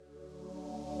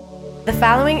The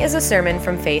following is a sermon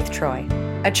from Faith Troy,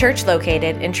 a church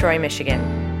located in Troy,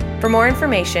 Michigan. For more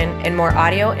information and more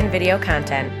audio and video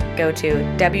content, go to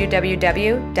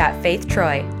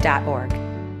www.faithtroy.org.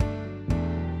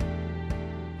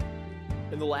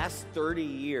 In the last 30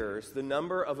 years, the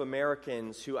number of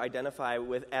Americans who identify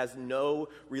with as no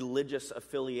religious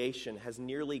affiliation has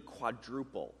nearly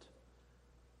quadrupled.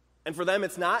 And for them,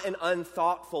 it's not an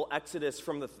unthoughtful exodus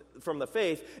from the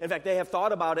faith. In fact, they have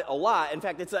thought about it a lot. In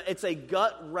fact, it's a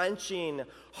gut-wrenching,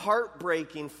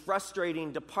 heartbreaking,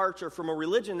 frustrating departure from a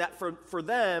religion that for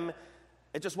them,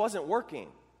 it just wasn't working.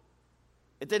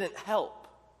 It didn't help.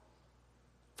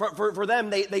 For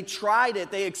them, they tried it.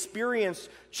 They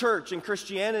experienced church and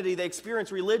Christianity. They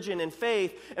experienced religion and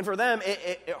faith. And for them,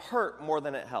 it hurt more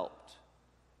than it helped.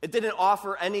 It didn't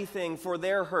offer anything for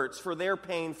their hurts, for their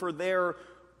pain, for their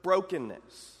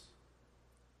brokenness.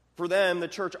 For them, the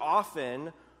church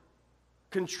often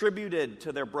contributed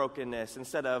to their brokenness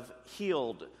instead of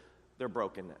healed their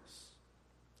brokenness.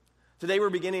 Today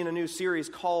we're beginning a new series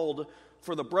called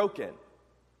For the Broken.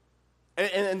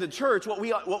 And the church, what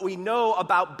we know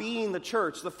about being the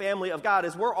church, the family of God,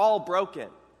 is we're all broken.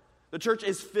 The church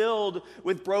is filled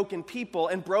with broken people,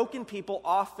 and broken people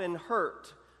often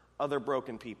hurt other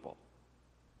broken people.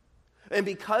 And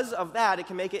because of that, it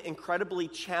can make it incredibly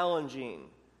challenging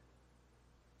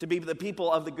to be the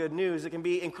people of the good news. It can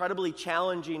be incredibly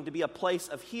challenging to be a place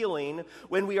of healing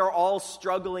when we are all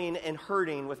struggling and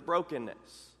hurting with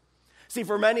brokenness. See,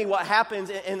 for many, what happens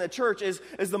in the church is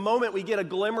the moment we get a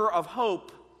glimmer of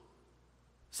hope,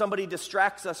 somebody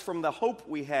distracts us from the hope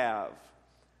we have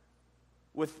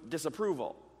with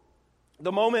disapproval.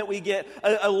 The moment we get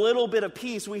a little bit of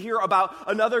peace, we hear about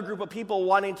another group of people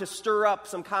wanting to stir up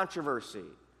some controversy.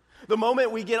 The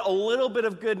moment we get a little bit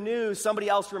of good news, somebody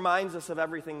else reminds us of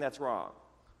everything that's wrong.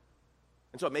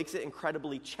 And so it makes it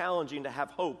incredibly challenging to have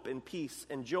hope and peace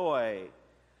and joy.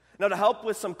 Now, to help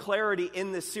with some clarity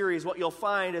in this series, what you'll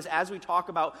find is as we talk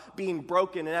about being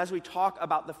broken and as we talk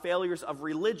about the failures of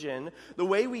religion, the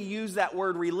way we use that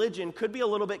word religion could be a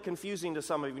little bit confusing to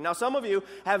some of you. Now, some of you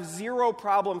have zero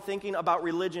problem thinking about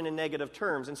religion in negative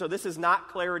terms, and so this is not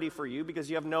clarity for you because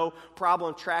you have no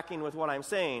problem tracking with what I'm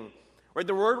saying. Right?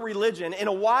 The word religion, in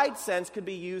a wide sense, could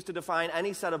be used to define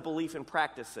any set of belief and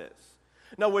practices.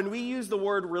 Now, when we use the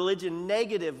word religion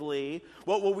negatively,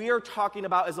 what we are talking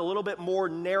about is a little bit more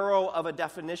narrow of a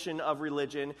definition of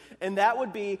religion, and that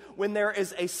would be when there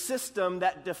is a system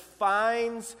that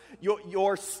defines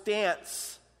your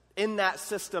stance in that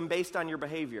system based on your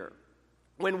behavior.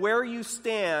 When where you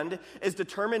stand is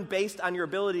determined based on your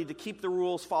ability to keep the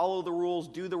rules, follow the rules,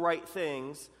 do the right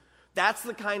things, that's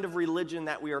the kind of religion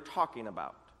that we are talking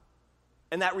about.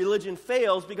 And that religion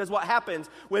fails because what happens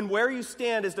when where you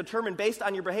stand is determined based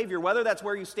on your behavior, whether that's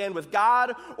where you stand with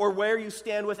God or where you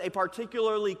stand with a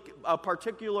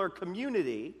particular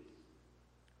community,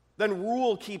 then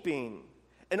rule keeping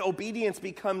and obedience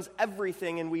becomes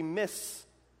everything and we miss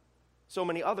so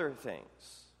many other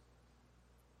things.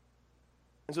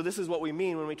 And so this is what we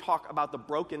mean when we talk about the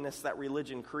brokenness that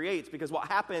religion creates, because what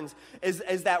happens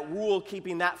is that rule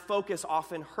keeping, that focus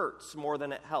often hurts more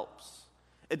than it helps.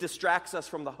 It distracts us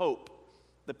from the hope,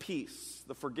 the peace,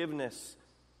 the forgiveness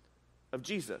of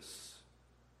Jesus.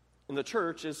 And the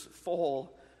church is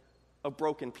full of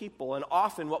broken people. And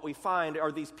often what we find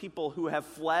are these people who have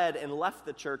fled and left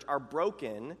the church are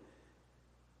broken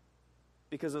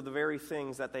because of the very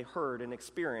things that they heard and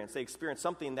experienced. They experienced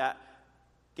something that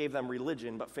gave them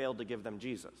religion but failed to give them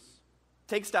Jesus.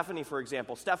 Take Stephanie, for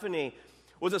example. Stephanie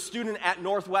was a student at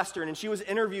Northwestern, and she was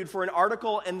interviewed for an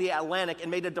article in The Atlantic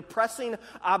and made a depressing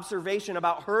observation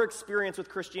about her experience with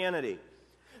Christianity.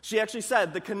 She actually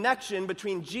said the connection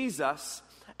between Jesus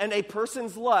and a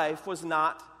person's life was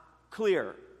not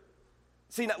clear.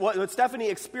 See, what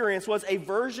Stephanie experienced was a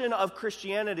version of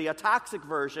Christianity, a toxic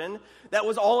version, that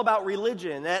was all about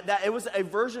religion. That it was a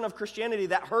version of Christianity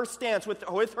that her stance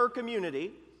with her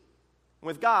community,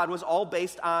 with God, was all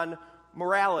based on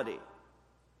morality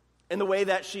and the way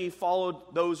that she followed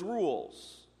those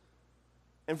rules.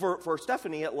 And for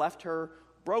Stephanie, it left her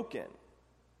broken.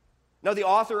 Now, the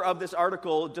author of this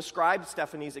article described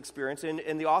Stephanie's experience,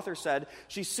 and the author said,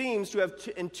 she seems to have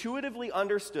intuitively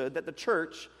understood that the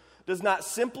church does not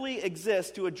simply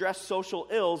exist to address social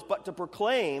ills, but to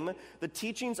proclaim the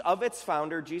teachings of its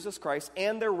founder, Jesus Christ,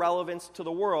 and their relevance to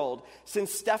the world.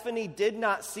 Since Stephanie did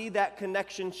not see that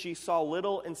connection, she saw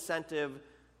little incentive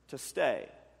to stay.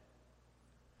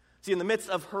 See, in the midst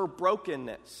of her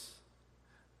brokenness,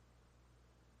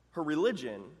 her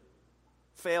religion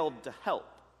failed to help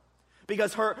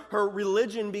because her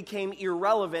religion became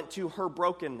irrelevant to her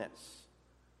brokenness.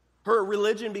 Her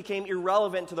religion became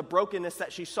irrelevant to the brokenness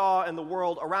that she saw in the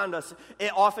world around us.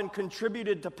 It often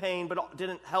contributed to pain, but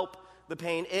didn't help the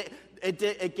pain.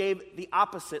 It gave the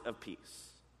opposite of peace.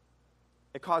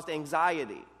 It caused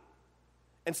anxiety.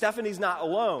 And Stephanie's not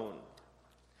alone.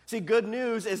 See, good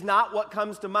news is not what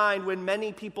comes to mind when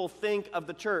many people think of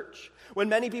the church. When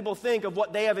many people think of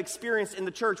what they have experienced in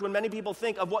the church, when many people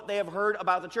think of what they have heard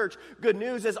about the church, good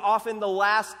news is often the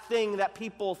last thing that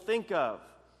people think of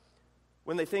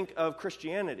when they think of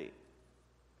Christianity.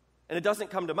 And it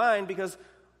doesn't come to mind because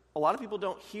a lot of people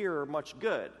don't hear much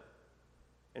good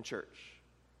in church.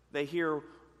 They hear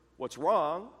what's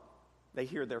wrong, they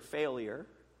hear their failure,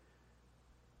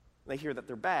 they hear that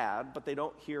they're bad, but they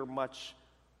don't hear much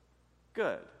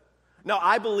good. Now,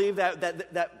 I believe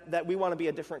that we want to be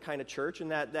a different kind of church, and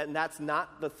that's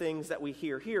not the things that we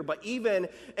hear here. But even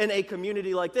in a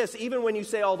community like this, even when you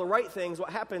say all the right things,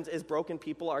 what happens is broken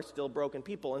people are still broken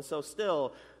people. And so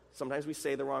still, sometimes we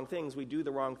say the wrong things, we do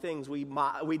the wrong things, we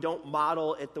don't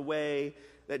model it the way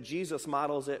that Jesus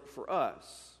models it for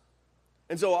us.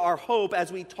 And so our hope as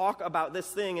we talk about this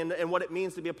thing and what it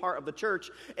means to be a part of the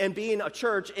church and being a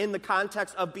church in the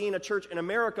context of being a church in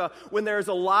America, when there's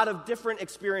a lot of different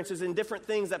experiences and different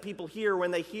things that people hear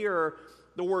when they hear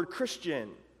the word Christian,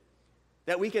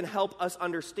 that we can help us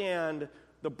understand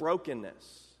the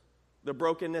brokenness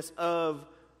of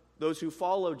those who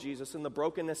follow Jesus and the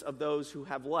brokenness of those who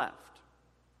have left.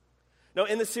 Now,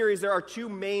 in the series, there are two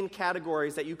main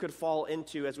categories that you could fall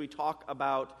into as we talk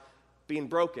about being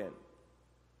broken.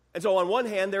 And so on one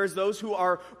hand, there's those who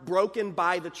are broken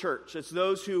by the church. It's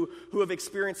those who have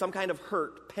experienced some kind of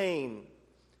hurt, pain,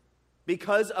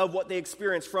 because of what they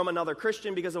experienced from another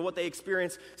Christian, because of what they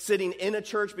experienced sitting in a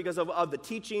church, because of the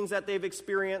teachings that they've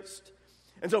experienced.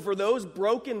 And so for those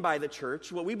broken by the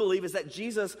church, what we believe is that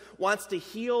Jesus wants to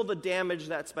heal the damage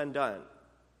that's been done.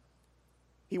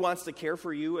 He wants to care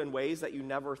for you in ways that you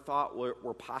never thought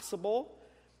were possible,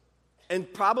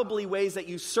 and probably ways that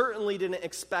you certainly didn't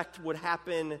expect would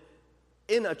happen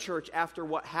in a church after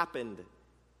what happened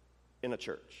in a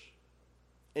church.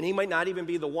 And he might not even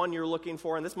be the one you're looking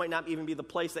for, and this might not even be the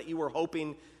place that you were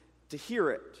hoping to hear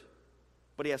it,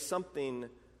 but he has something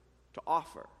to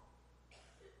offer.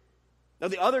 Now,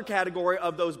 the other category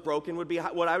of those broken would be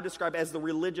what I would describe as the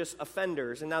religious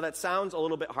offenders. And now that sounds a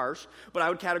little bit harsh, but I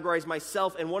would categorize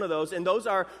myself in one of those, and those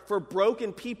are for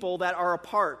broken people that are a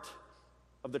part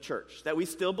of the church, that we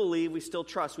still believe, we still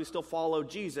trust, we still follow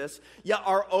Jesus, yet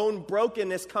our own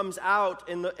brokenness comes out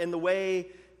in the way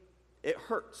it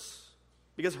hurts,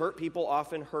 because hurt people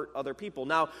often hurt other people.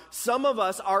 Now, some of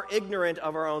us are ignorant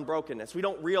of our own brokenness. We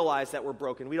don't realize that we're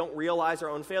broken. We don't realize our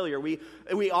own failure. We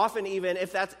often even,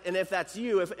 if that's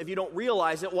you, if you don't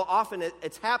realize it, well, often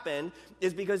it's happened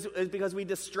is because we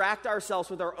distract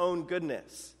ourselves with our own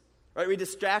goodness. Right? We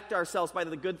distract ourselves by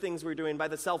the good things we're doing, by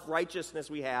the self-righteousness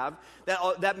we have,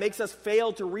 that makes us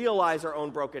fail to realize our own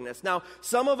brokenness. Now,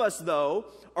 some of us, though,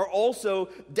 are also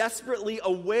desperately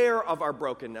aware of our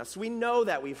brokenness. We know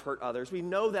that we've hurt others. We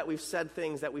know that we've said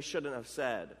things that we shouldn't have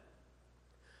said.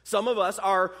 Some of us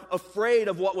are afraid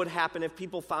of what would happen if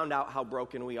people found out how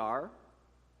broken we are,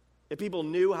 if people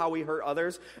knew how we hurt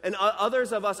others. And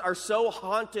others of us are so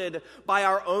haunted by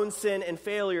our own sin and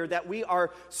failure that we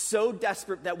are so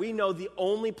desperate that we know the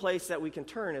only place that we can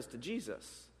turn is to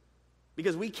Jesus,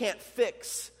 because we can't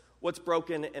fix what's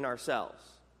broken in ourselves.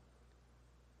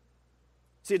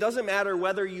 See, it doesn't matter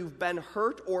whether you've been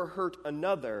hurt or hurt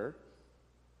another.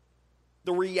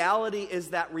 The reality is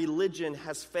that religion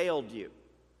has failed you.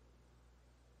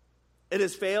 It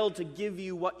has failed to give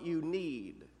you what you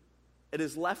need. It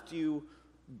has left you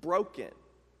broken.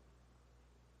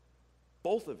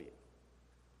 Both of you.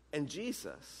 And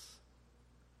Jesus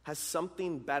has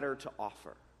something better to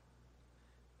offer.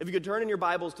 If you could turn in your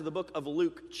Bibles to the book of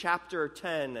Luke, chapter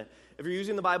 10. If you're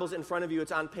using the Bibles in front of you,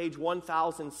 it's on page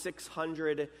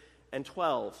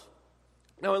 1612.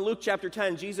 Now, in Luke chapter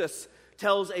 10, Jesus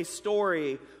tells a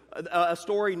story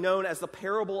known as the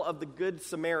parable of the Good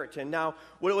Samaritan. Now,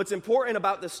 what's important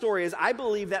about this story is I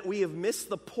believe that we have missed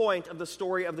the point of the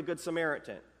story of the Good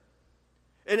Samaritan.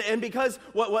 And because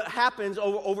what happens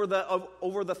over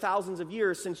the thousands of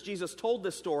years since Jesus told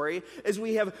this story is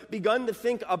we have begun to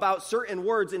think about certain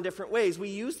words in different ways. We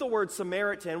use the word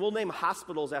Samaritan. We'll name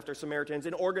hospitals after Samaritans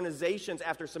and organizations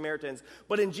after Samaritans.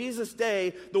 But in Jesus'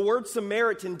 day, the word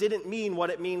Samaritan didn't mean what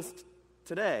it means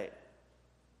today.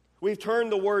 We've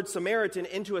turned the word Samaritan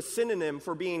into a synonym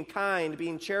for being kind,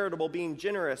 being charitable, being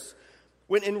generous,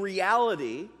 when in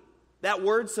reality, that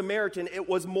word Samaritan, it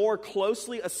was more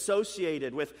closely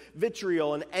associated with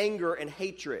vitriol and anger and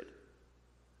hatred.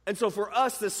 And so for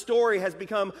us, this story has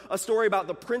become a story about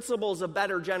the principles of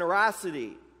better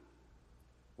generosity,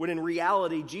 when in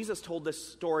reality, Jesus told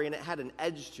this story and it had an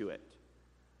edge to it.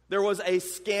 There was a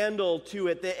scandal to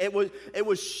it. It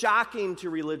was shocking to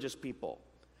religious people,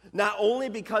 not only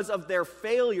because of their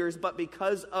failures, but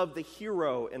because of the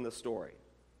hero in the story.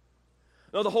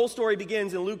 Now, the whole story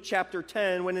begins in Luke chapter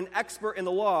 10 when an expert in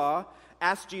the law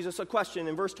asked Jesus a question.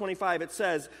 In verse 25, it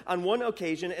says, on one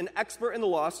occasion, an expert in the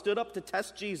law stood up to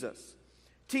test Jesus.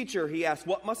 Teacher, he asked,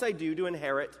 what must I do to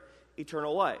inherit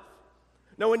eternal life?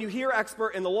 Now, when you hear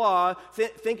expert in the law,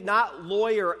 think not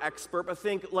lawyer expert, but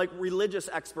think like religious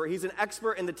expert. He's an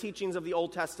expert in the teachings of the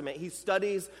Old Testament. He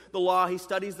studies the law. He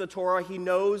studies the Torah. He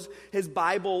knows his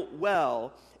Bible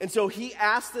well. And so he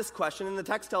asked this question, and the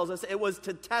text tells us it was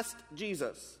to test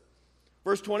Jesus.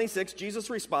 Verse 26,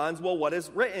 Jesus responds, well, what is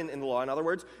written in the law? In other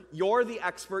words, you're the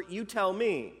expert. You tell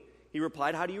me. He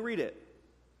replied, how do you read it?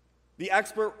 The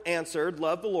expert answered,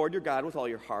 love the Lord your God with all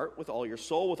your heart, with all your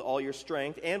soul, with all your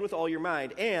strength, and with all your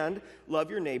mind, and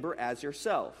love your neighbor as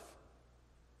yourself.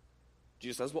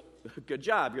 Jesus says, well, good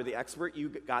job. You're the expert. You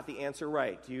got the answer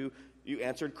right. You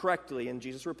answered correctly. And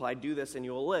Jesus replied, do this and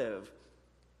you will live.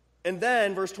 And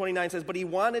then verse 29 says, but he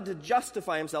wanted to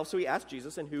justify himself, so he asked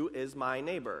Jesus, and who is my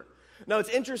neighbor? Now, it's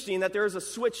interesting that there is a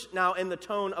switch now in the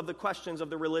tone of the questions of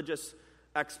the religious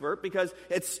expert, because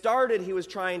it started he was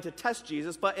trying to test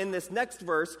Jesus, but in this next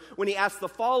verse, when he asks the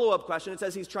follow-up question, it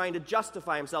says he's trying to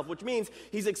justify himself, which means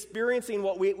he's experiencing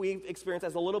what we experience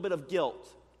as a little bit of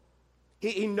guilt.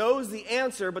 He knows the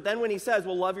answer, but then when he says,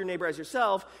 well, love your neighbor as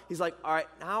yourself, he's like, all right,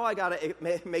 now I got to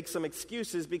make some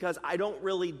excuses because I don't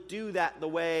really do that the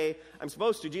way I'm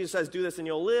supposed to. Jesus says, do this and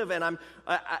you'll live, and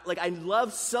I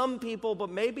love some people,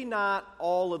 but maybe not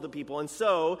all of the people. And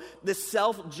so this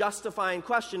self-justifying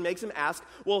question makes him ask,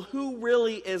 well, who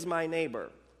really is my neighbor?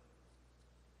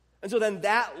 And so then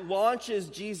that launches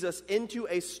Jesus into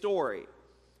a story.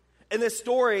 And this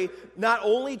story not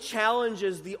only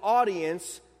challenges the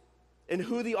audience and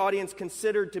who the audience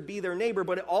considered to be their neighbor,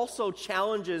 but it also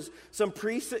challenges some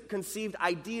preconceived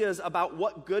ideas about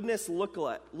what goodness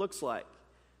looks like.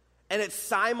 And it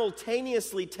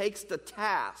simultaneously takes to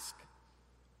task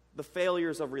the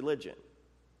failures of religion.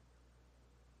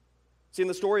 See, in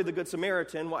the story of the Good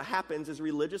Samaritan, what happens is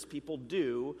religious people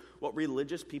do what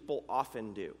religious people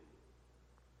often do.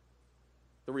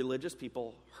 The religious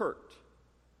people hurt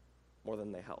more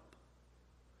than they help.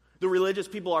 The religious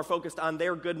people are focused on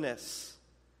their goodness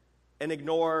and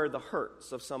ignore the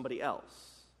hurts of somebody else.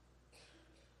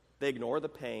 They ignore the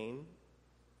pain.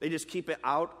 They just keep it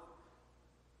out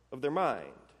of their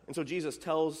mind. And so Jesus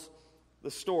tells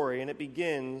the story, and it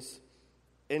begins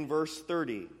in verse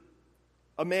 30.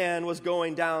 A man was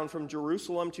going down from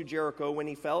Jerusalem to Jericho when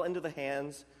he fell into the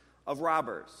hands of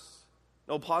robbers.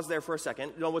 Now, pause there for a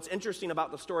second. What's interesting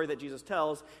about the story that Jesus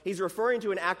tells, he's referring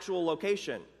to an actual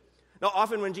location. Now,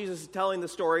 often when Jesus is telling the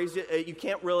stories, you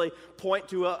can't really point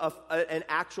to an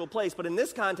actual place. But in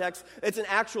this context, it's an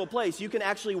actual place. You can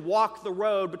actually walk the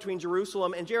road between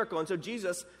Jerusalem and Jericho. And so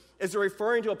Jesus is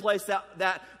referring to a place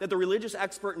that the religious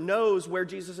expert knows where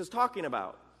Jesus is talking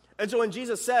about. And so when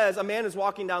Jesus says a man is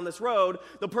walking down this road,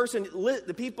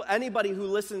 anybody who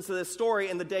listens to this story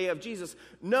in the day of Jesus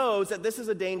knows that this is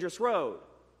a dangerous road.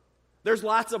 There's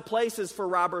lots of places for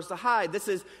robbers to hide.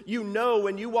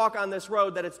 When you walk on this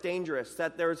road that it's dangerous,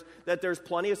 that there's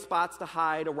plenty of spots to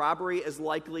hide. A robbery is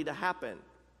likely to happen.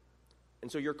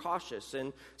 And so you're cautious.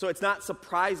 And so it's not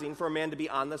surprising for a man to be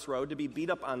on this road, to be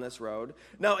beat up on this road.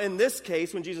 Now, in this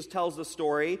case, when Jesus tells the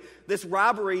story, this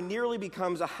robbery nearly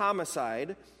becomes a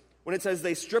homicide when it says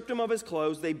they stripped him of his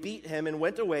clothes, they beat him, and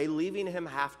went away, leaving him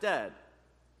half dead.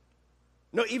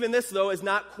 No, even this, though, is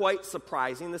not quite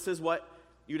surprising. This is what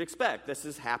you'd expect. This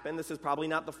has happened. This is probably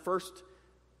not the first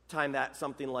time that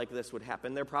something like this would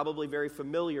happen. They're probably very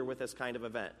familiar with this kind of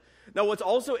event. Now, what's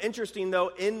also interesting, though,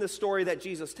 in the story that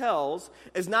Jesus tells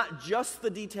is not just the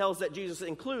details that Jesus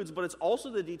includes, but it's also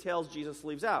the details Jesus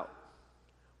leaves out.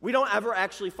 We don't ever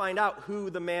actually find out who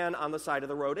the man on the side of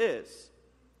the road is.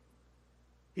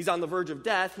 He's on the verge of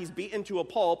death. He's beaten to a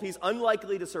pulp. He's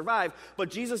unlikely to survive. But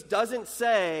Jesus doesn't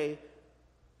say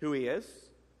who he is.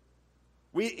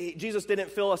 Jesus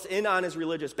didn't fill us in on his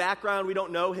religious background. We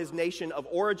don't know his nation of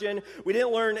origin. We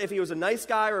didn't learn if he was a nice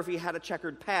guy or if he had a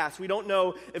checkered past. We don't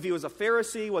know if he was a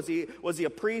Pharisee. Was he a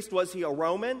priest? Was he a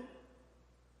Roman?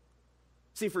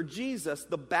 See, for Jesus,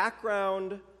 the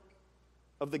background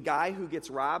of the guy who gets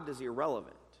robbed is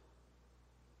irrelevant.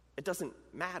 It doesn't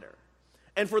matter.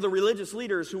 And for the religious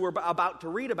leaders who we're about to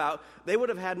read about, they would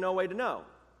have had no way to know.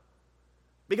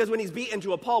 Because when he's beaten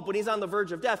to a pulp, when he's on the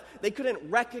verge of death, they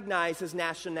couldn't recognize his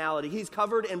nationality. He's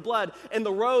covered in blood, and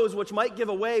the roads, which might give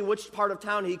away which part of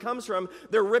town he comes from,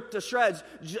 they're ripped to shreds.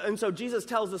 And so Jesus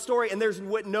tells the story, and there's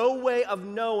no way of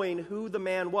knowing who the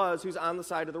man was who's on the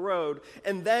side of the road.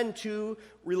 And then two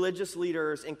religious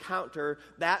leaders encounter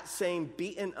that same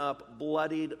beaten up,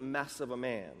 bloodied mess of a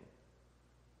man.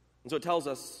 And so it tells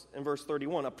us in verse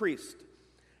 31, a priest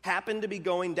happened to be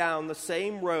going down the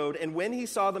same road, and when he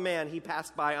saw the man, he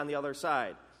passed by on the other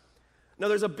side. Now,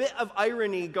 there's a bit of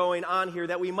irony going on here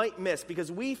that we might miss,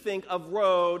 because we think of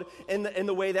road in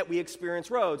the way that we experience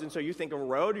roads. And so you think of a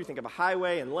road, you think of a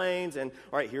highway and lanes, and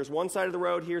all right, here's one side of the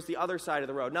road, here's the other side of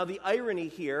the road. Now, the irony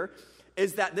here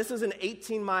is that this is an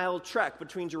 18-mile trek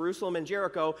between Jerusalem and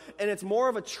Jericho, and it's more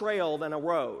of a trail than a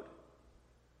road.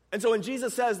 And so when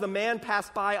Jesus says the man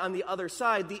passed by on the other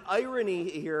side, the irony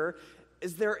here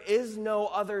is there is no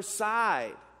other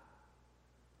side.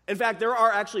 In fact, there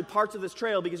are actually parts of this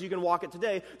trail, because you can walk it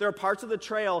today, there are parts of the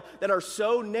trail that are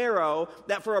so narrow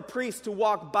that for a priest to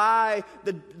walk by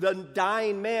the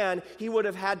dying man, he would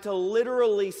have had to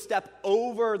literally step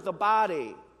over the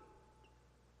body.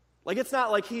 Like, it's not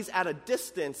like he's at a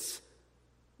distance,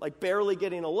 like barely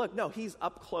getting a look. No, he's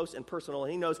up close and personal,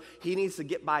 and he knows he needs to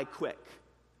get by quick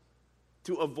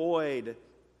to avoid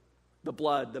the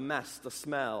blood, the mess, the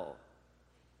smell.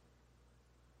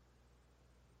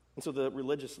 And so the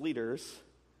religious leaders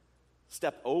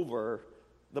step over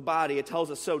the body. It tells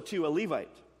us so too, a Levite,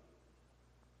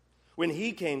 when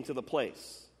he came to the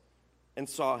place and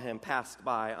saw him, passed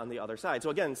by on the other side. So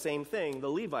again, same thing. The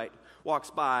Levite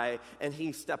walks by and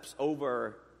he steps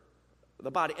over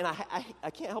the body. And I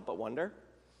can't help but wonder,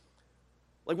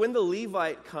 like, when the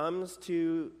Levite comes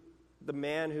to the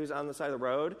man who's on the side of the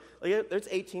road, like, it's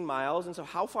 18 miles, and so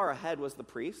how far ahead was the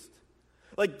priest?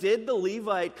 Like, did the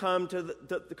Levite come to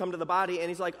the body, and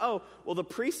he's like, oh, well, the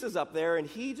priest is up there, and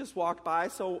he just walked by,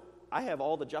 so I have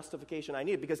all the justification I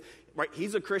need, because, right,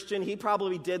 he's a Christian, he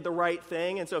probably did the right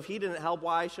thing, and so if he didn't help,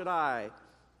 why should I?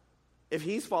 If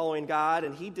he's following God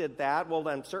and he did that, well,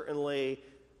 then certainly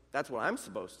that's what I'm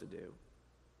supposed to do.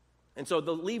 And so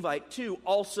the Levite, too,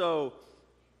 also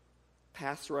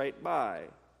passed right by.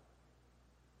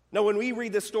 Now, when we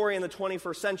read this story in the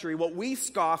 21st century, what we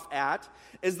scoff at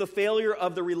is the failure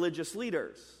of the religious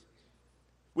leaders.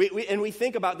 We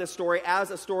think about this story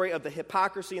as a story of the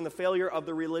hypocrisy and the failure of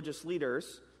the religious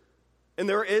leaders. And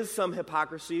there is some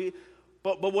hypocrisy,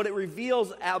 but what it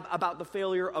reveals about the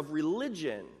failure of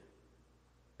religion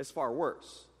is far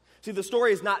worse. See, the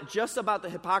story is not just about the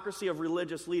hypocrisy of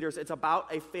religious leaders, it's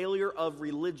about a failure of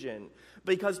religion.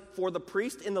 Because for the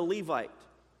priest and the Levite,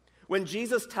 when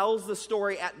Jesus tells the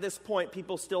story at this point,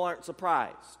 people still aren't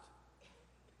surprised.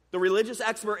 The religious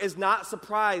expert is not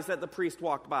surprised that the priest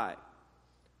walked by.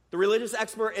 The religious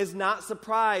expert is not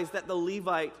surprised that the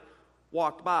Levite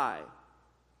walked by.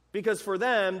 Because for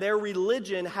them, their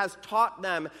religion has taught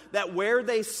them that where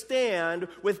they stand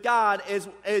with God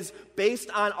is based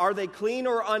on, are they clean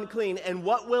or unclean, and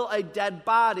what will a dead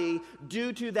body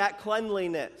do to that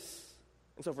cleanliness?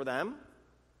 And so for them,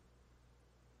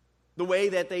 the way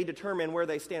that they determine where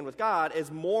they stand with God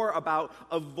is more about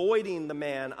avoiding the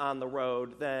man on the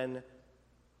road than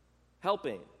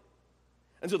helping.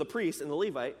 And so the priest and the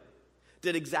Levite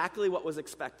did exactly what was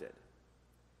expected.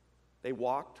 They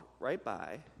walked right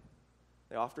by,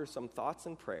 they offered some thoughts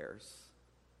and prayers,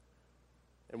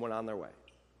 and went on their way.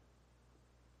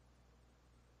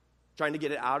 Trying to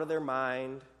get it out of their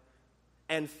mind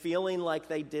and feeling like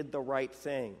they did the right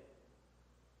thing.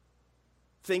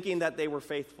 Thinking that they were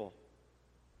faithful.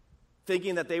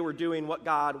 Thinking that they were doing what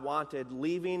God wanted,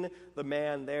 leaving the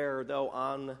man there, though,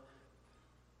 on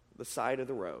the side of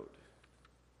the road.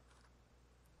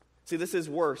 See, this is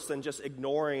worse than just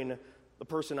ignoring the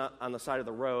person on the side of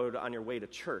the road on your way to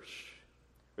church.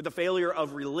 But the failure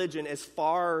of religion is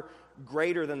far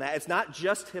greater than that. It's not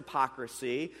just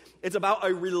hypocrisy. It's about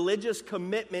a religious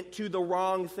commitment to the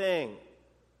wrong thing.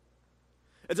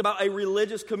 It's about a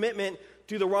religious commitment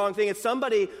to the wrong thing. It's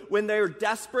somebody when they're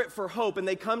desperate for hope and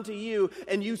they come to you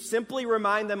and you simply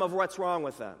remind them of what's wrong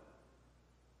with them.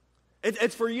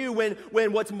 It's for you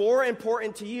when what's more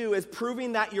important to you is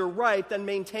proving that you're right than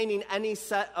maintaining any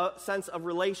sense of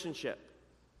relationship.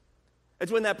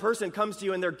 It's when that person comes to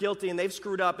you and they're guilty and they've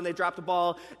screwed up and they dropped the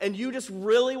ball and you just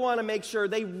really want to make sure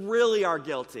they really are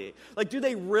guilty. Like, do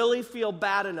they really feel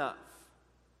bad enough?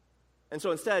 And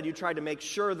so instead, you try to make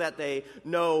sure that they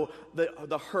know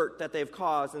the hurt that they've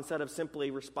caused instead of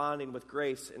simply responding with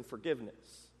grace and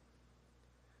forgiveness.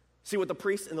 See, what the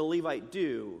priest and the Levite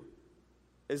do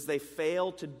is they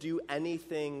fail to do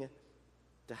anything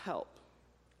to help.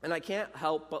 And I can't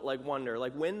help but wonder,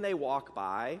 when they walk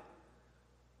by,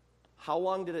 how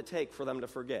long did it take for them to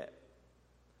forget?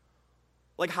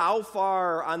 How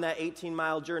far on that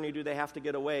 18-mile journey do they have to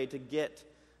get away to get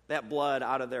that blood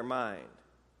out of their mind?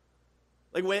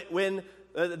 When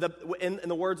in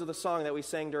the words of the song that we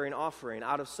sang during offering,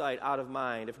 out of sight, out of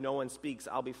mind, if no one speaks,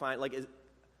 I'll be fine.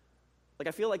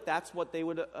 I feel like that's what they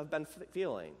would have been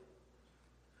feeling.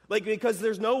 Because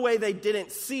there's no way they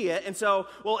didn't see it. And so,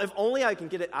 if only I can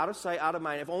get it out of sight, out of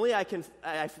mind, if only I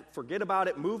forget about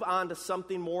it, move on to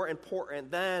something more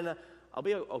important, then I'll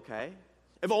be okay.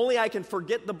 If only I can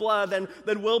forget the blood,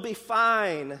 then we'll be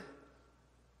fine.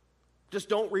 Just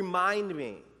don't remind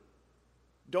me.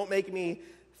 Don't make me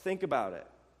think about it.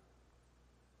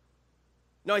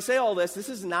 Now, I say all this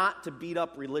is not to beat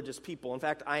up religious people. In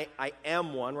fact, I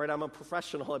am one, right? I'm a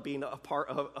professional at being a part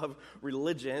of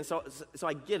religion, so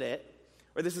I get it.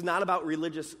 Or this is not about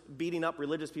beating up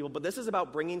religious people, but this is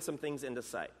about bringing some things into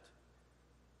sight.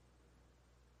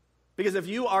 Because if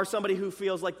you are somebody who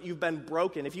feels like you've been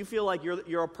broken, if you feel like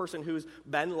you're a person who's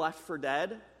been left for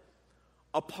dead,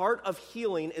 a part of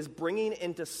healing is bringing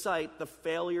into sight the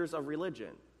failures of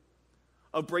religion.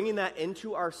 Of bringing that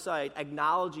into our sight,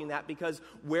 acknowledging that, because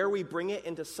where we bring it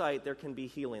into sight, there can be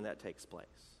healing that takes place.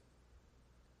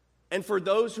 And for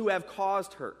those who have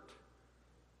caused hurt,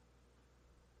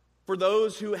 for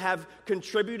those who have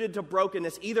contributed to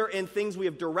brokenness, either in things we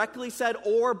have directly said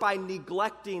or by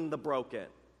neglecting the broken,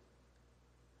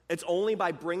 it's only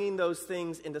by bringing those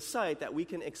things into sight that we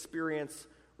can experience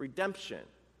redemption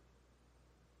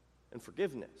and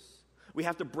forgiveness. We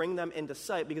have to bring them into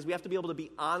sight because we have to be able to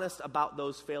be honest about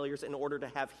those failures in order to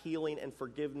have healing and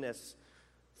forgiveness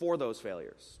for those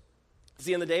failures.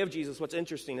 See, in the day of Jesus, what's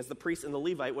interesting is the priest and the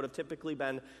Levite would have typically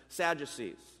been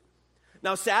Sadducees.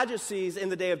 Now, Sadducees in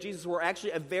the day of Jesus were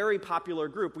actually a very popular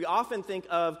group. We often think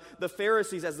of the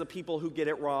Pharisees as the people who get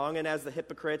it wrong and as the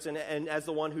hypocrites and as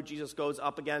the one who Jesus goes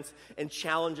up against and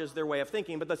challenges their way of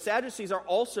thinking. But the Sadducees are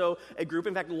also a group,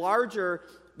 in fact, larger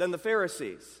than the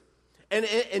Pharisees. And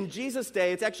in Jesus'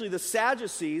 day, it's actually the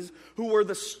Sadducees who were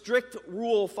the strict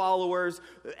rule followers,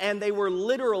 and they were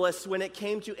literalists when it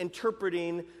came to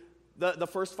interpreting the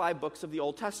first 5 books of the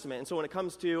Old Testament. And so when it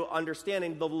comes to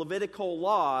understanding the Levitical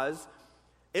laws,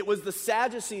 it was the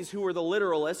Sadducees who were the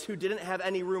literalists, who didn't have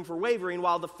any room for wavering,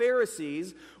 while the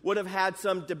Pharisees would have had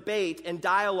some debate and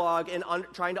dialogue and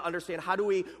trying to understand how do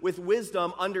we, with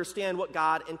wisdom, understand what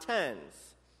God intends.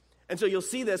 And so you'll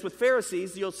see this with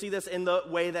Pharisees, you'll see this in the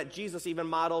way that Jesus even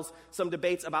models some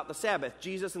debates about the Sabbath.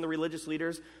 Jesus and the religious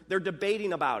leaders, they're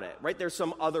debating about it, right? There's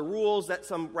some other rules that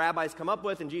some rabbis come up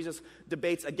with, and Jesus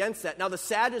debates against that. Now the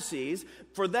Sadducees,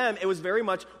 for them, it was very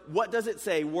much, what does it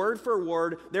say? Word for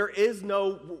word, there is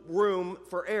no room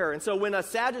for error. And so when a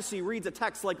Sadducee reads a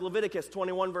text like Leviticus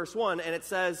 21 verse 1, and it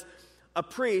says, a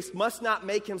priest must not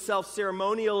make himself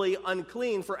ceremonially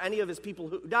unclean for any of his people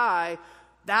who die,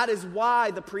 that is why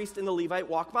the priest and the Levite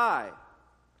walk by,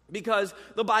 because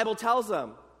the Bible tells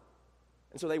them.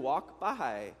 And so they walk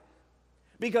by.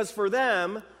 Because for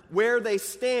them, where they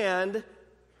stand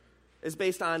is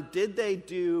based on, did they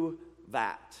do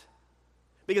that?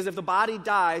 Because if the body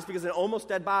dies, because an almost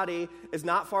dead body is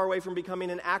not far away from becoming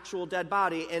an actual dead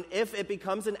body, and if it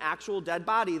becomes an actual dead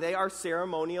body, they are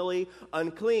ceremonially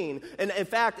unclean. And in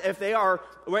fact, if they are,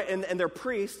 and they're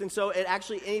priests, and so it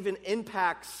actually even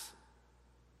impacts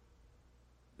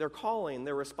their calling,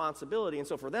 their responsibility. And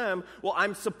so for them, well, I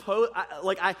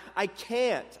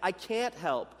can't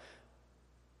help.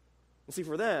 And see,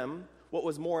 for them, what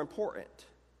was more important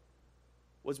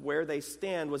was where they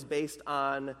stand was based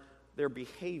on their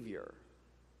behavior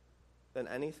than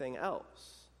anything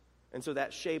else. And so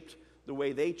that shaped the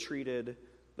way they treated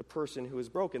the person who was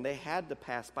broken. They had to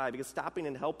pass by, because stopping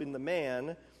and helping the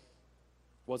man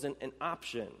wasn't an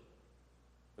option.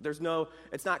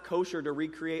 It's not kosher to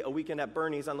recreate a weekend at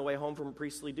Bernie's on the way home from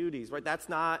priestly duties, right?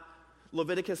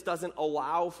 Leviticus doesn't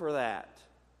allow for that.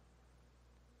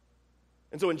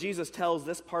 And so when Jesus tells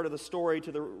this part of the story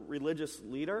to the religious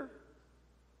leader,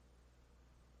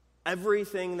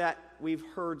 everything that we've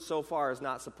heard so far is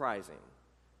not surprising.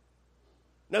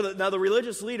 Now the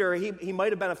religious leader, he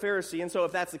might have been a Pharisee, and so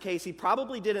if that's the case, he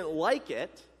probably didn't like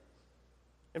it.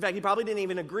 In fact, he probably didn't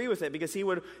even agree with it, because he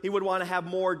would want to have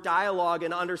more dialogue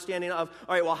and understanding of,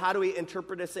 all right, well, how do we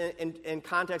interpret this in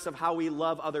context of how we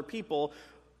love other people?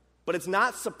 But it's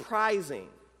not surprising.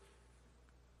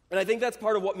 And I think that's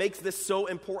part of what makes this so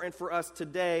important for us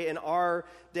today in our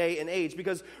day and age,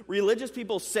 because religious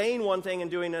people saying one thing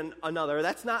and doing another,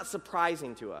 that's not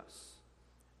surprising to us.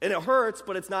 And it hurts,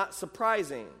 but it's not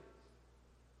surprising.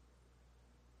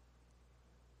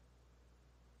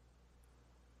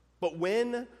 But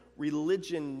when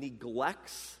religion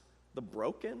neglects the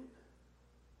broken,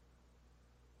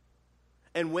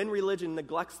 and when religion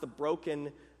neglects the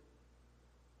broken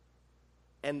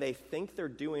and they think they're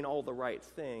doing all the right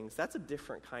things, that's a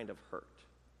different kind of hurt.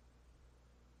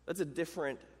 That's a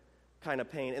different kind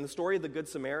of pain. In the story of the Good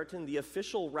Samaritan, the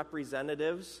official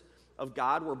representatives of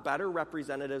God were better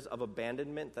representatives of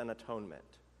abandonment than atonement.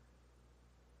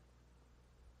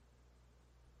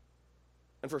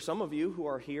 And for some of you who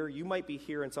are here, you might be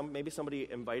here and maybe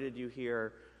somebody invited you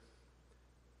here,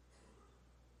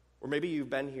 or maybe you've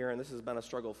been here and this has been a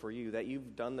struggle for you, that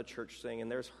you've done the church thing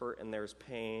and there's hurt and there's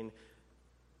pain.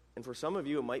 And for some of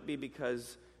you, it might be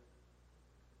because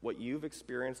what you've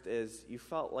experienced is you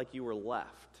felt like you were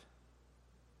left,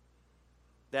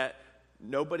 that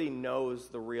nobody knows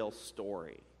the real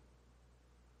story,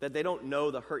 that they don't know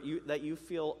the hurt, that you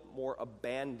feel more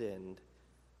abandoned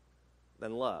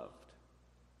than loved.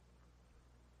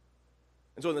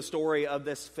 And so in the story of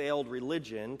this failed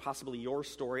religion, possibly your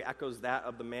story echoes that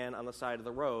of the man on the side of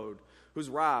the road who's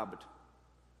robbed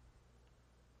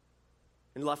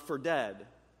and left for dead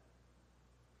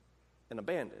and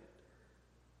abandoned,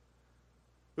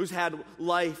 who's had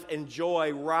life and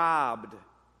joy robbed,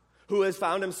 who has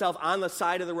found himself on the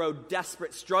side of the road,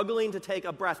 desperate, struggling to take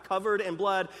a breath, covered in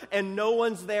blood, and no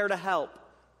one's there to help.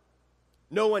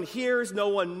 No one hears, no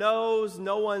one knows,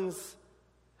 no one's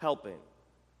helping.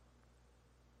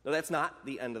 No, that's not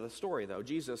the end of the story, though.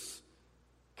 Jesus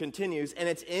continues, and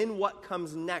it's in what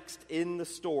comes next in the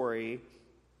story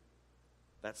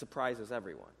that surprises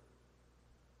everyone.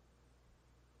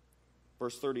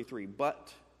 Verse 33,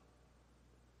 but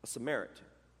a Samaritan,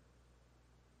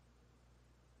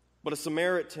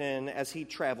 as he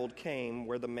traveled, came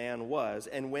where the man was,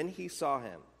 and when he saw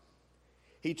him,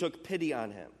 he took pity on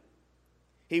him.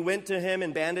 He went to him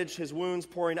and bandaged his wounds,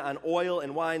 pouring on oil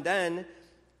and wine. Then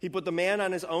he put the man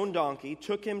on his own donkey,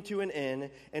 took him to an inn,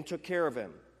 and took care of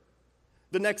him.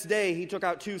 The next day he took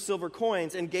out 2 silver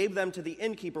coins and gave them to the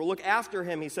innkeeper. Look after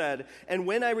him, he said, and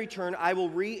when I return, I will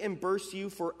reimburse you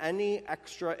for any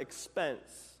extra expense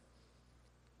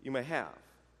you may have.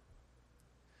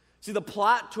 See, the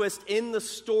plot twist in the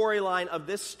storyline of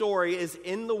this story is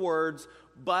in the words,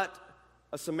 but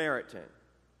a Samaritan.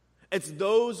 It's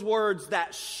those words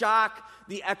that shock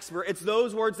the expert. It's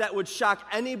those words that would shock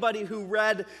anybody who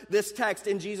read this text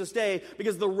in Jesus' day,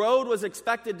 because the road was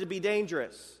expected to be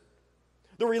dangerous.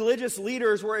 The religious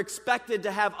leaders were expected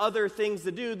to have other things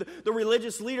to do. The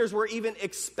religious leaders were even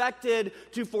expected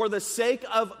to, for the sake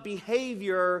of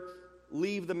behavior,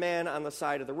 leave the man on the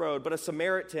side of the road. But a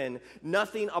Samaritan,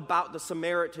 nothing about the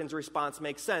Samaritan's response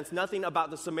makes sense. Nothing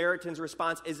about the Samaritan's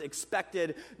response is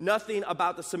expected. Nothing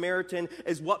about the Samaritan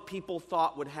is what people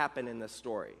thought would happen in this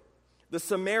story. The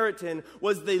Samaritan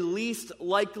was the least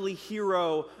likely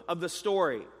hero of the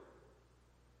story.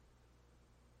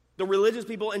 The religious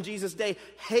people in Jesus' day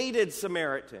hated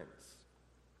Samaritans.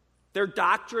 Their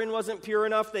doctrine wasn't pure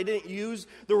enough. They didn't use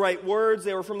the right words.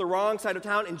 They were from the wrong side of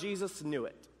town, and Jesus knew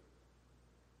it.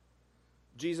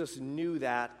 Jesus knew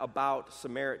that about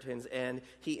Samaritans, and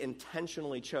he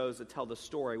intentionally chose to tell the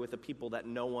story with the people that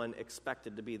no one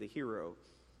expected to be the hero.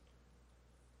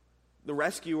 The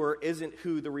rescuer isn't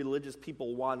who the religious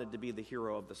people wanted to be the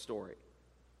hero of the story.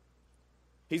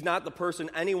 He's not the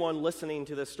person anyone listening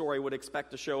to this story would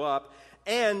expect to show up,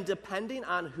 and depending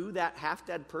on who that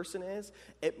half-dead person is,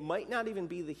 it might not even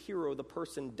be the hero the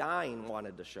person dying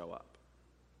wanted to show up.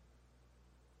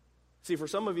 See, for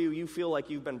some of you, you feel like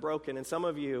you've been broken, and some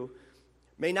of you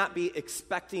may not be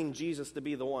expecting Jesus to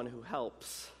be the one who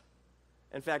helps.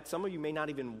 In fact, some of you may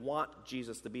not even want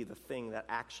Jesus to be the thing that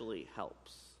actually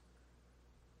helps.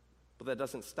 But that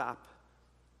doesn't stop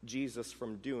Jesus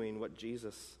from doing what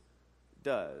Jesus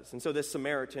does. And so this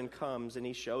Samaritan comes and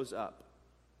he shows up.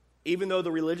 Even though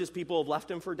the religious people have left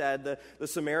him for dead, the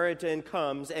Samaritan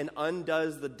comes and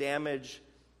undoes the damage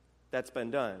that's been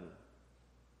done.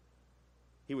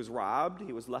 He was robbed,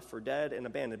 he was left for dead and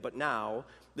abandoned. But now,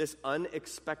 this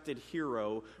unexpected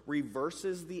hero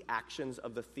reverses the actions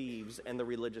of the thieves and the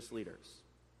religious leaders.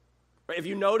 Right? If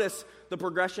you notice the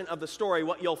progression of the story,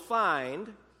 what you'll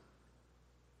find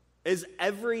is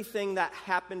everything that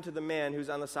happened to the man who's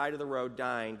on the side of the road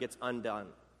dying gets undone.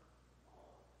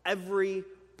 Every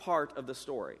part of the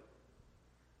story.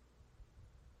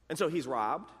 And so he's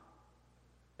robbed,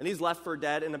 and he's left for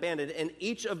dead and abandoned. And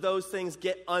each of those things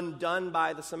get undone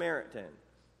by the Samaritan.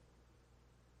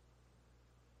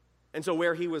 And so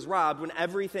where he was robbed, when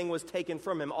everything was taken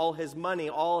from him, all his money,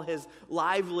 all his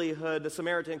livelihood, the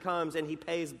Samaritan comes and he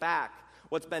pays back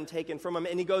what's been taken from him.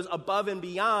 And he goes above and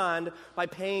beyond by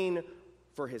paying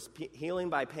for his healing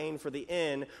by pain for the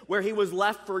inn, where he was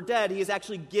left for dead, he is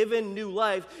actually given new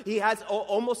life. He has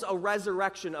almost a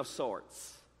resurrection of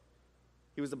sorts.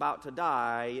 He was about to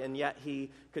die, and yet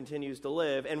he continues to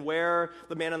live. And where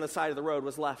the man on the side of the road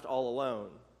was left all alone,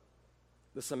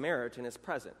 the Samaritan is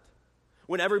present.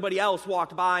 When everybody else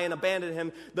walked by and abandoned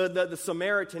him, the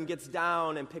Samaritan gets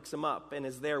down and picks him up and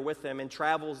is there with him and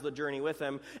travels the journey with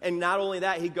him. And not only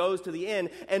that, he goes to the inn.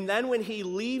 And then when he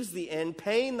leaves the inn,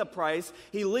 paying the price,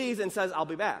 he leaves and says, I'll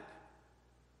be back.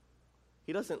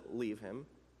 He doesn't leave him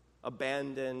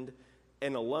abandoned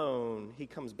and alone. He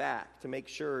comes back to make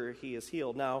sure he is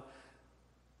healed. Now,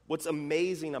 what's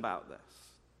amazing about this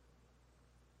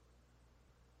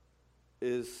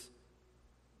is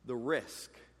the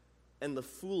risk and the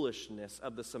foolishness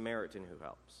of the Samaritan who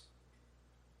helps.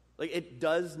 Like, it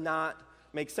does not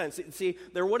make sense. See,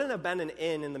 there wouldn't have been an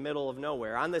inn in the middle of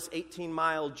nowhere. On this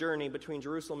 18-mile journey between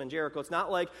Jerusalem and Jericho, it's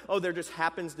not like, oh, there just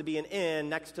happens to be an inn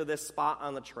next to this spot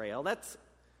on the trail. That's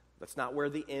not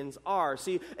where the inns are.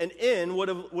 See, an inn would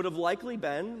have likely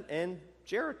been in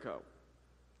Jericho.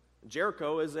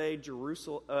 Jericho is a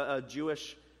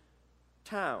Jewish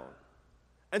town.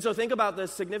 And so think about the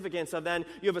significance of then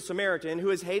you have a Samaritan who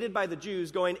is hated by the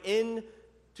Jews going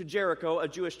into Jericho, a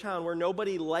Jewish town where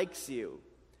nobody likes you.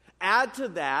 Add to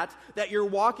that you're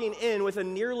walking in with a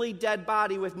nearly dead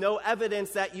body with no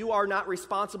evidence that you are not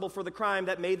responsible for the crime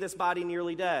that made this body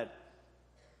nearly dead.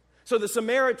 So the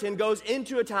Samaritan goes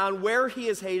into a town where he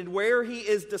is hated, where he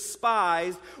is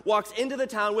despised, walks into the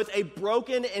town with a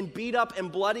broken and beat up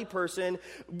and bloody person,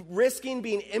 risking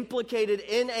being implicated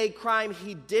in a crime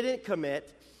he didn't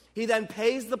commit. He then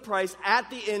pays the price at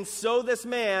the inn so this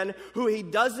man, who he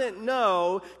doesn't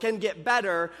know, can get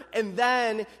better. And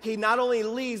then he not only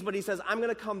leaves, but he says, I'm going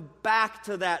to come back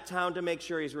to that town to make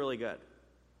sure he's really good.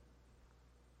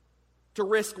 To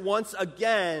risk once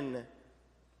again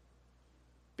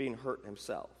being hurt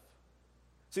himself.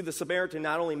 See, the Samaritan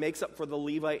not only makes up for the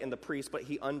Levite and the priest, but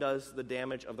he undoes the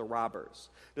damage of the robbers.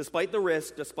 Despite the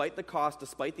risk, despite the cost,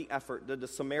 despite the effort, the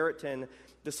Samaritan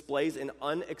displays an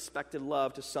unexpected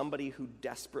love to somebody who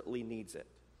desperately needs it.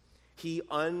 He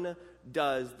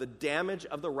undoes the damage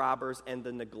of the robbers and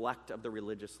the neglect of the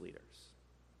religious leaders.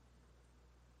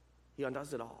 He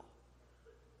undoes it all.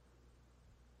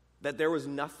 That there was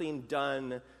nothing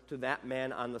done to that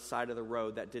man on the side of the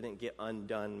road that didn't get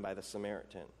undone by the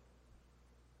Samaritan.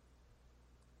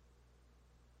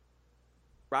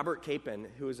 Robert Capon,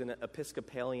 who is an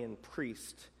Episcopalian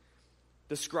priest,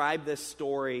 described this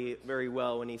story very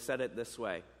well when he said it this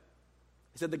way.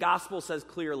 He said, the gospel says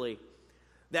clearly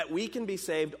that we can be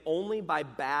saved only by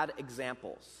bad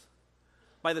examples,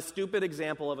 by the stupid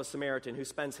example of a Samaritan who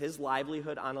spends his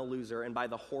livelihood on a loser, and by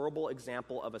the horrible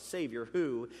example of a Savior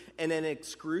who, in an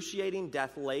excruciating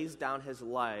death, lays down his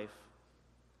life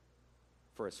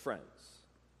for his friends.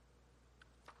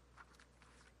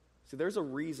 See, there's a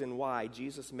reason why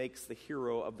Jesus makes the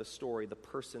hero of the story the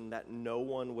person that no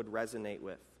one would resonate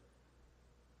with.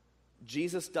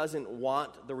 Jesus doesn't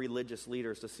want the religious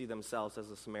leaders to see themselves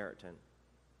as a Samaritan.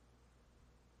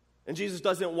 And Jesus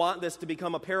doesn't want this to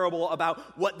become a parable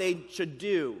about what they should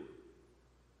do.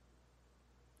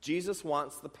 Jesus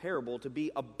wants the parable to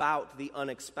be about the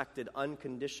unexpected,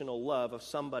 unconditional love of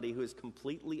somebody who is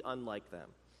completely unlike them.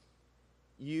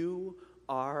 You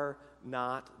are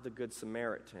not the Good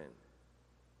Samaritan.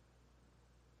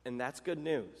 And that's good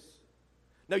news.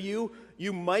 Now, you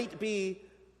might be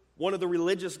one of the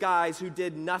religious guys who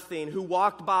did nothing, who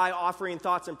walked by offering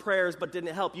thoughts and prayers but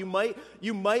didn't help. You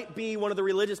might be one of the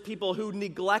religious people who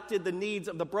neglected the needs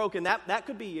of the broken. That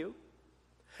could be you.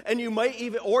 And you might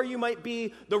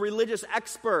be the religious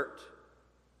expert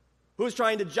who's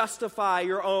trying to justify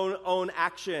your own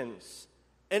actions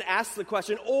and ask the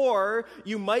question. Or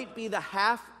you might be the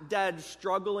half-dead,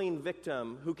 struggling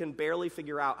victim who can barely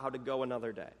figure out how to go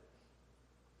another day.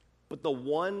 But the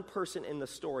one person in the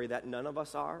story that none of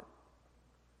us are,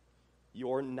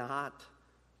 you're not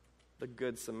the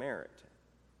Good Samaritan.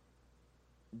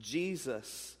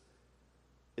 Jesus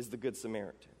is the Good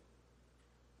Samaritan.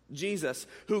 Jesus,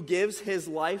 who gives his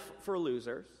life for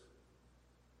losers.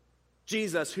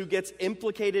 Jesus, who gets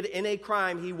implicated in a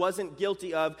crime he wasn't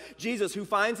guilty of. Jesus, who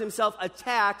finds himself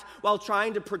attacked while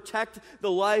trying to protect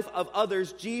the life of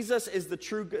others. Jesus is the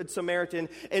true Good Samaritan.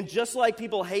 And just like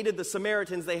people hated the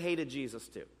Samaritans, they hated Jesus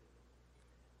too.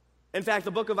 In fact,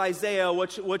 the book of Isaiah,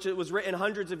 which was written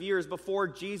hundreds of years before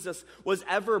Jesus was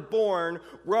ever born,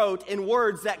 wrote in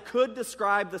words that could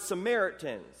describe the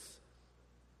Samaritans.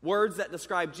 Words that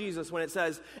describe Jesus when it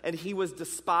says, and he was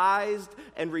despised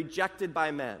and rejected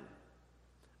by men,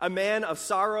 a man of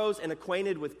sorrows and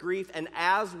acquainted with grief, and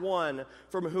as one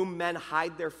from whom men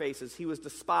hide their faces, he was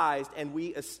despised, and we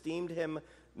esteemed him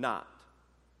not.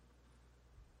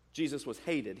 Jesus was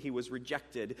hated, he was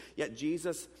rejected, yet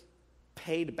Jesus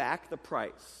paid back the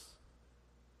price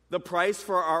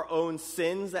for our own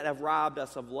sins that have robbed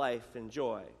us of life and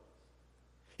joy.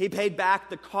 He paid back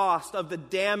the cost of the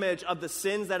damage of the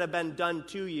sins that have been done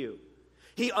to you.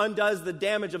 He undoes the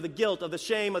damage of the guilt, of the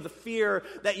shame, of the fear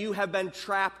that you have been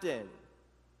trapped in.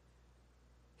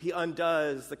 He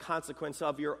undoes the consequence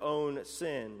of your own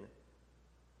sin.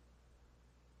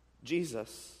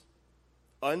 Jesus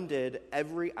undid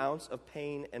every ounce of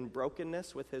pain and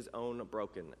brokenness with his own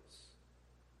brokenness.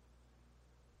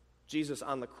 Jesus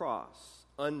on the cross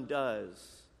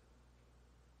undoes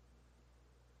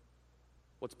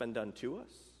what's been done to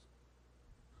us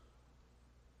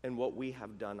and what we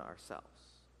have done ourselves.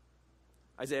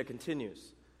 Isaiah continues.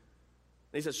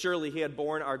 He says, surely he had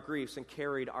borne our griefs and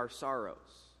carried our sorrows.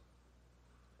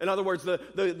 In other words,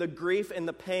 the grief and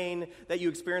the pain that you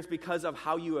experience because of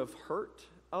how you have hurt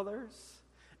others,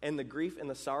 and the grief and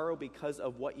the sorrow because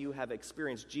of what you have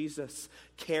experienced. Jesus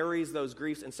carries those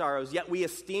griefs and sorrows, yet we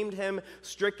esteemed him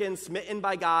stricken, smitten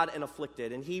by God, and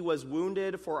afflicted. And he was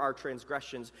wounded for our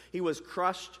transgressions. He was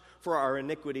crushed for our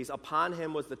iniquities. Upon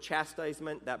him was the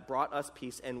chastisement that brought us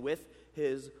peace, and with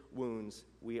his wounds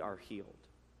we are healed.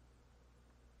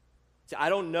 See, I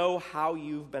don't know how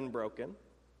you've been broken,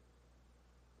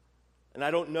 and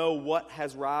I don't know what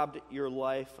has robbed your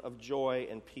life of joy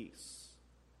and peace.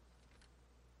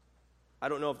 I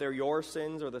don't know if they're your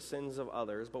sins or the sins of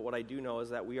others, but what I do know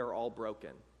is that we are all broken.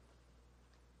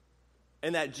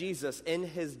 And that Jesus, in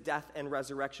his death and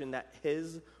resurrection, that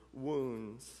his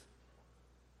wounds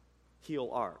heal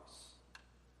ours.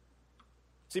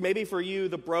 See, maybe for you,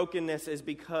 the brokenness is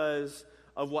because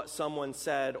of what someone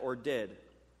said or did.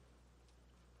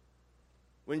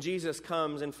 When Jesus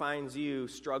comes and finds you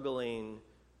struggling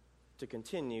to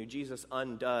continue, Jesus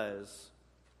undoes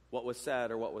what was said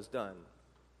or what was done.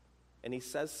 And he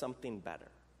says something better.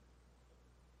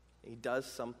 He does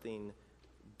something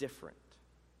different.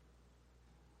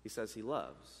 He says he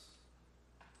loves.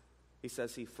 He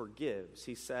says he forgives.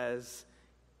 He says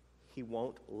he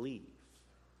won't leave.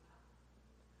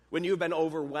 When you've been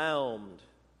overwhelmed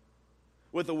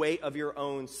with the weight of your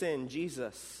own sin,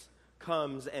 Jesus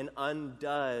comes and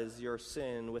undoes your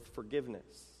sin with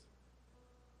forgiveness.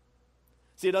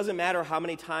 See, it doesn't matter how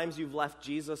many times you've left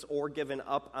Jesus or given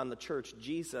up on the church,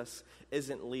 Jesus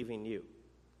isn't leaving you.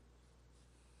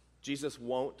 Jesus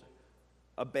won't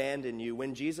abandon you.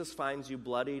 When Jesus finds you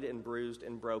bloodied and bruised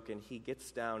and broken, he gets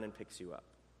down and picks you up.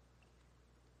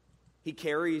 He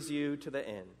carries you to the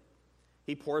inn.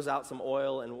 He pours out some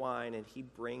oil and wine, and he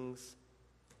brings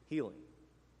healing.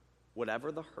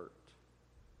 Whatever the hurt,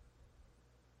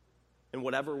 in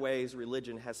whatever ways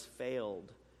religion has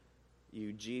failed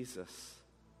you, Jesus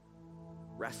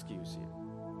rescues you.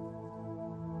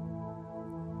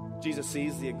 Jesus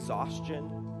sees the exhaustion,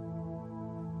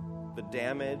 the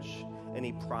damage, and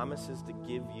he promises to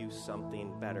give you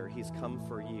something better. He's come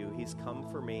for you. He's come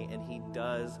for me, and he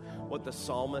does what the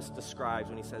psalmist describes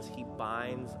when he says he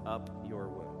binds up your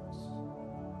wounds.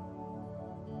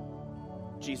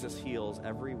 Jesus heals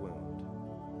every wound,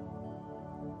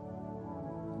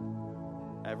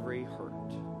 every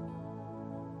hurt,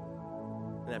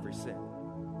 and every sin.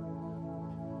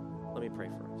 Let me pray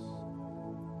for us.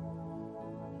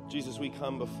 Jesus, we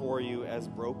come before you as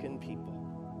broken people.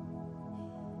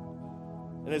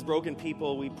 And as broken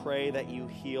people, we pray that you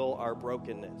heal our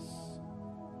brokenness.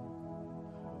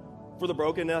 For the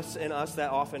brokenness in us that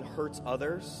often hurts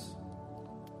others,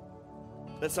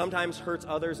 that sometimes hurts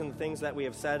others in the things that we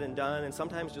have said and done, and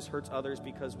sometimes just hurts others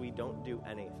because we don't do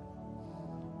anything.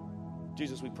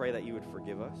 Jesus, we pray that you would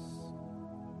forgive us,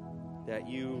 that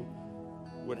you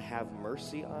would have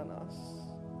mercy on us,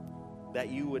 that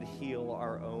you would heal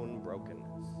our own brokenness.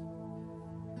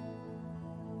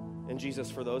 And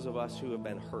Jesus, for those of us who have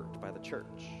been hurt by the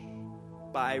church,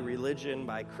 by religion,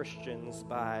 by Christians,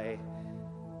 by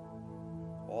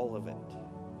all of it,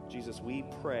 Jesus, we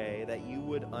pray that you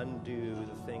would undo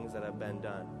the things that have been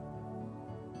done,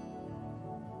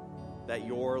 that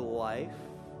your life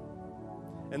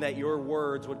and that your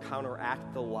words would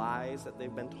counteract the lies that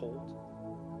they've been told,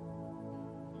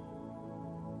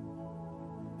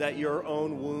 that your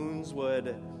own wounds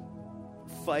would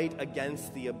fight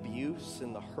against the abuse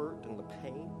and the hurt and the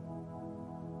pain,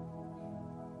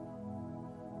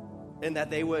 and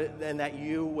that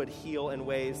you would heal in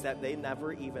ways that they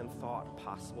never even thought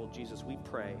possible. Jesus, we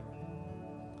pray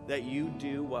that you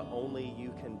do what only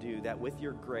you can do, that with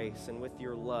your grace and with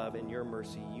your love and your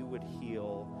mercy, you would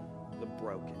heal the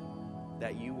broken,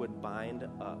 that you would bind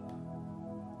up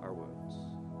our wounds.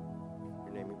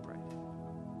 In your name we pray.